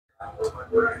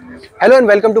Hello and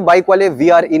welcome to BikeWale. We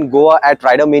are in Goa at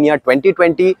Rider Mania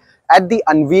 2020 at the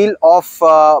unveil of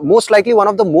most likely one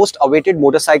of the most awaited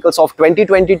motorcycles of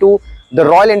 2022, the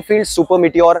Royal Enfield Super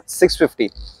Meteor 650.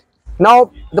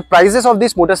 Now, the prices of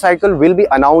this motorcycle will be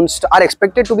announced, are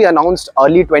expected to be announced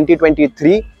early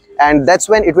 2023, and that's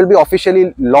when it will be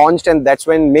officially launched, and that's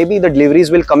when maybe the deliveries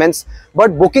will commence.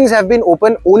 But bookings have been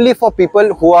open only for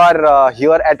people who are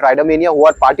here at Rider Mania, who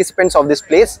are participants of this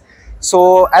place.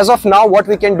 So as of now, what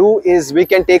we can do is we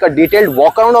can take a detailed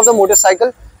walk around of the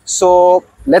motorcycle. So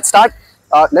let's start.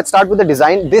 Let's start with the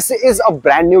design. This is a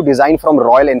brand new design from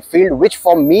Royal Enfield, which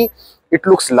for me, it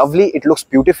looks lovely, it looks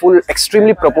beautiful,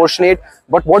 extremely proportionate.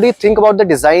 But what do you think about the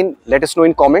design? Let us know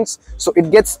in comments. So it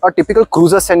gets a typical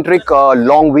cruiser-centric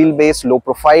long wheelbase, low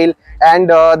profile, and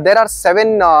there are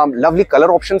 7 lovely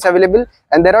color options available.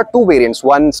 And there are 2 variants,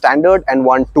 one standard and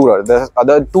one tourer.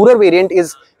 The tourer variant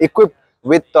is equipped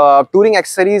with touring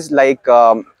accessories like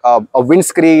a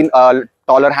windscreen, a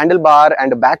taller handlebar,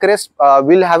 and a backrest.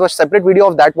 We'll have a separate video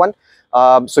of that one,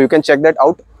 so you can check that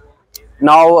out.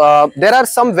 Now, there are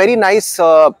some very nice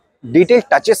detailed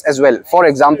touches as well. For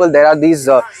example, there are these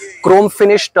chrome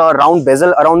finished round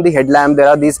bezel around the headlamp. There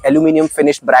are these aluminium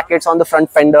finished brackets on the front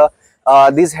fender.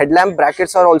 These headlamp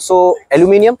brackets are also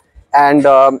aluminium, and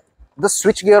the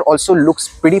switch gear also looks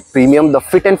pretty premium. The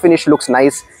fit and finish looks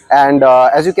nice, and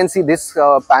as you can see, this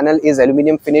panel is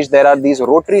aluminium finished. There are these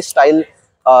rotary style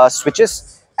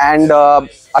switches, and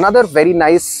another very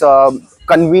nice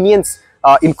convenience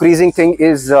increasing thing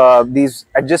is these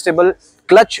adjustable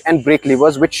clutch and brake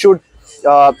levers, which should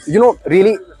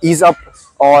really ease up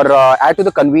or add to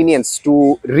the convenience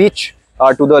to reach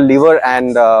to the lever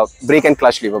and brake and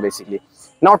clutch lever basically.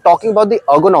 Now, talking about the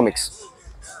ergonomics,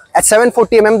 at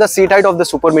 740 mm the seat height of the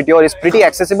Super Meteor is pretty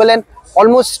accessible, and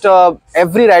almost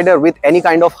every rider with any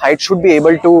kind of height should be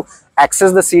able to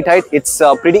access the seat height. It's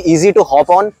pretty easy to hop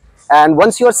on, and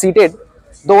once you are seated,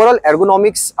 the overall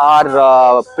ergonomics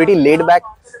are pretty laid back,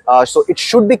 so it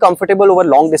should be comfortable over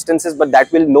long distances, but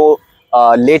that will know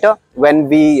later when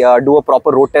we do a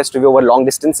proper road test review over long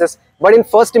distances. But in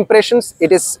first impressions,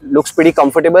 looks pretty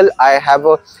comfortable.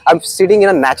 I'm sitting in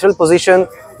a natural position.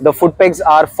 The foot pegs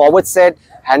are forward set,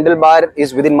 handlebar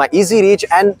is within my easy reach,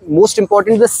 and most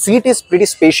important, the seat is pretty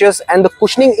spacious and the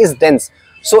cushioning is dense,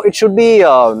 so it should be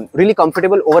really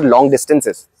comfortable over long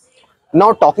distances.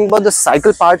 Now, talking about the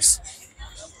cycle parts,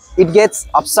 it gets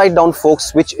upside down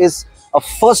forks, which is a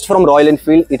first from Royal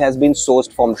Enfield. It has been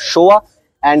sourced from Showa,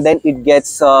 and then it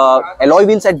gets alloy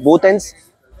wheels at both ends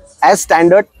as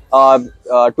standard,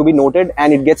 to be noted,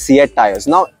 and it gets CAT tires.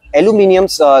 Now,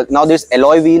 aluminiums, now there's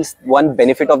alloy wheels. One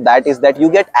benefit of that is that you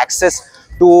get access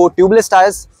to tubeless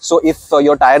tires. So if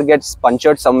your tire gets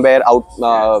punctured somewhere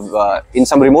out in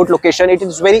some remote location, it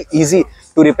is very easy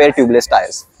to repair tubeless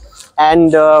tires.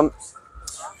 And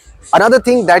another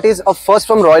thing that is a first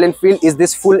from Royal Enfield is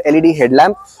this full LED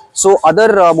headlamp. So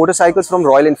other motorcycles from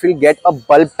Royal Enfield get a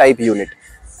bulb type unit,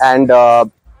 and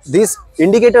these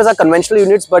indicators are conventional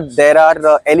units, but there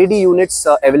are LED units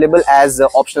available as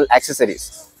optional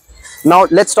accessories. Now,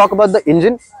 let's talk about the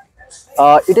engine.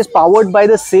 It is powered by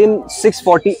the same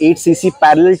 648cc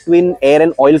parallel twin air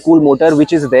and oil cooled motor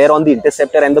which is there on the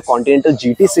Interceptor and the Continental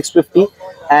GT 650,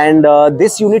 and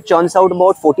this unit churns out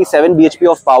about 47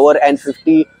 bhp of power and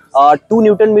 52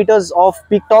 Newton meters of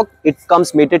peak torque. It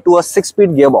comes mated to a 6-speed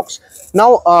gearbox.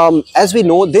 Now, as we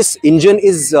know, this engine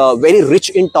is very rich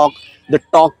in torque. The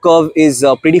torque curve is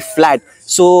pretty flat,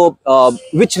 so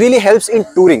which really helps in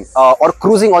touring or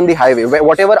cruising on the highway.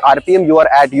 Whatever RPM you are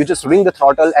at, you just ring the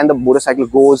throttle and the motorcycle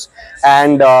goes.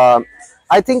 And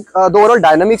I think the overall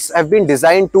dynamics have been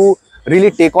designed to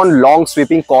really take on long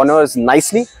sweeping corners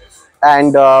nicely.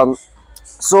 And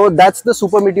so that's the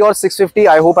Super Meteor 650.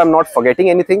 I hope I'm not forgetting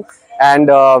anything. And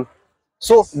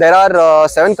so there are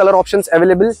 7 color options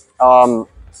available,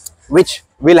 which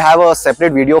we'll have a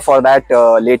separate video for that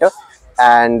later.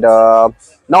 And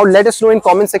now let us know in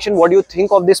comment section what do you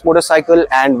think of this motorcycle,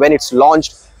 and when it's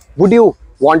launched, would you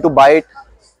want to buy it?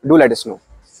 Do let us know.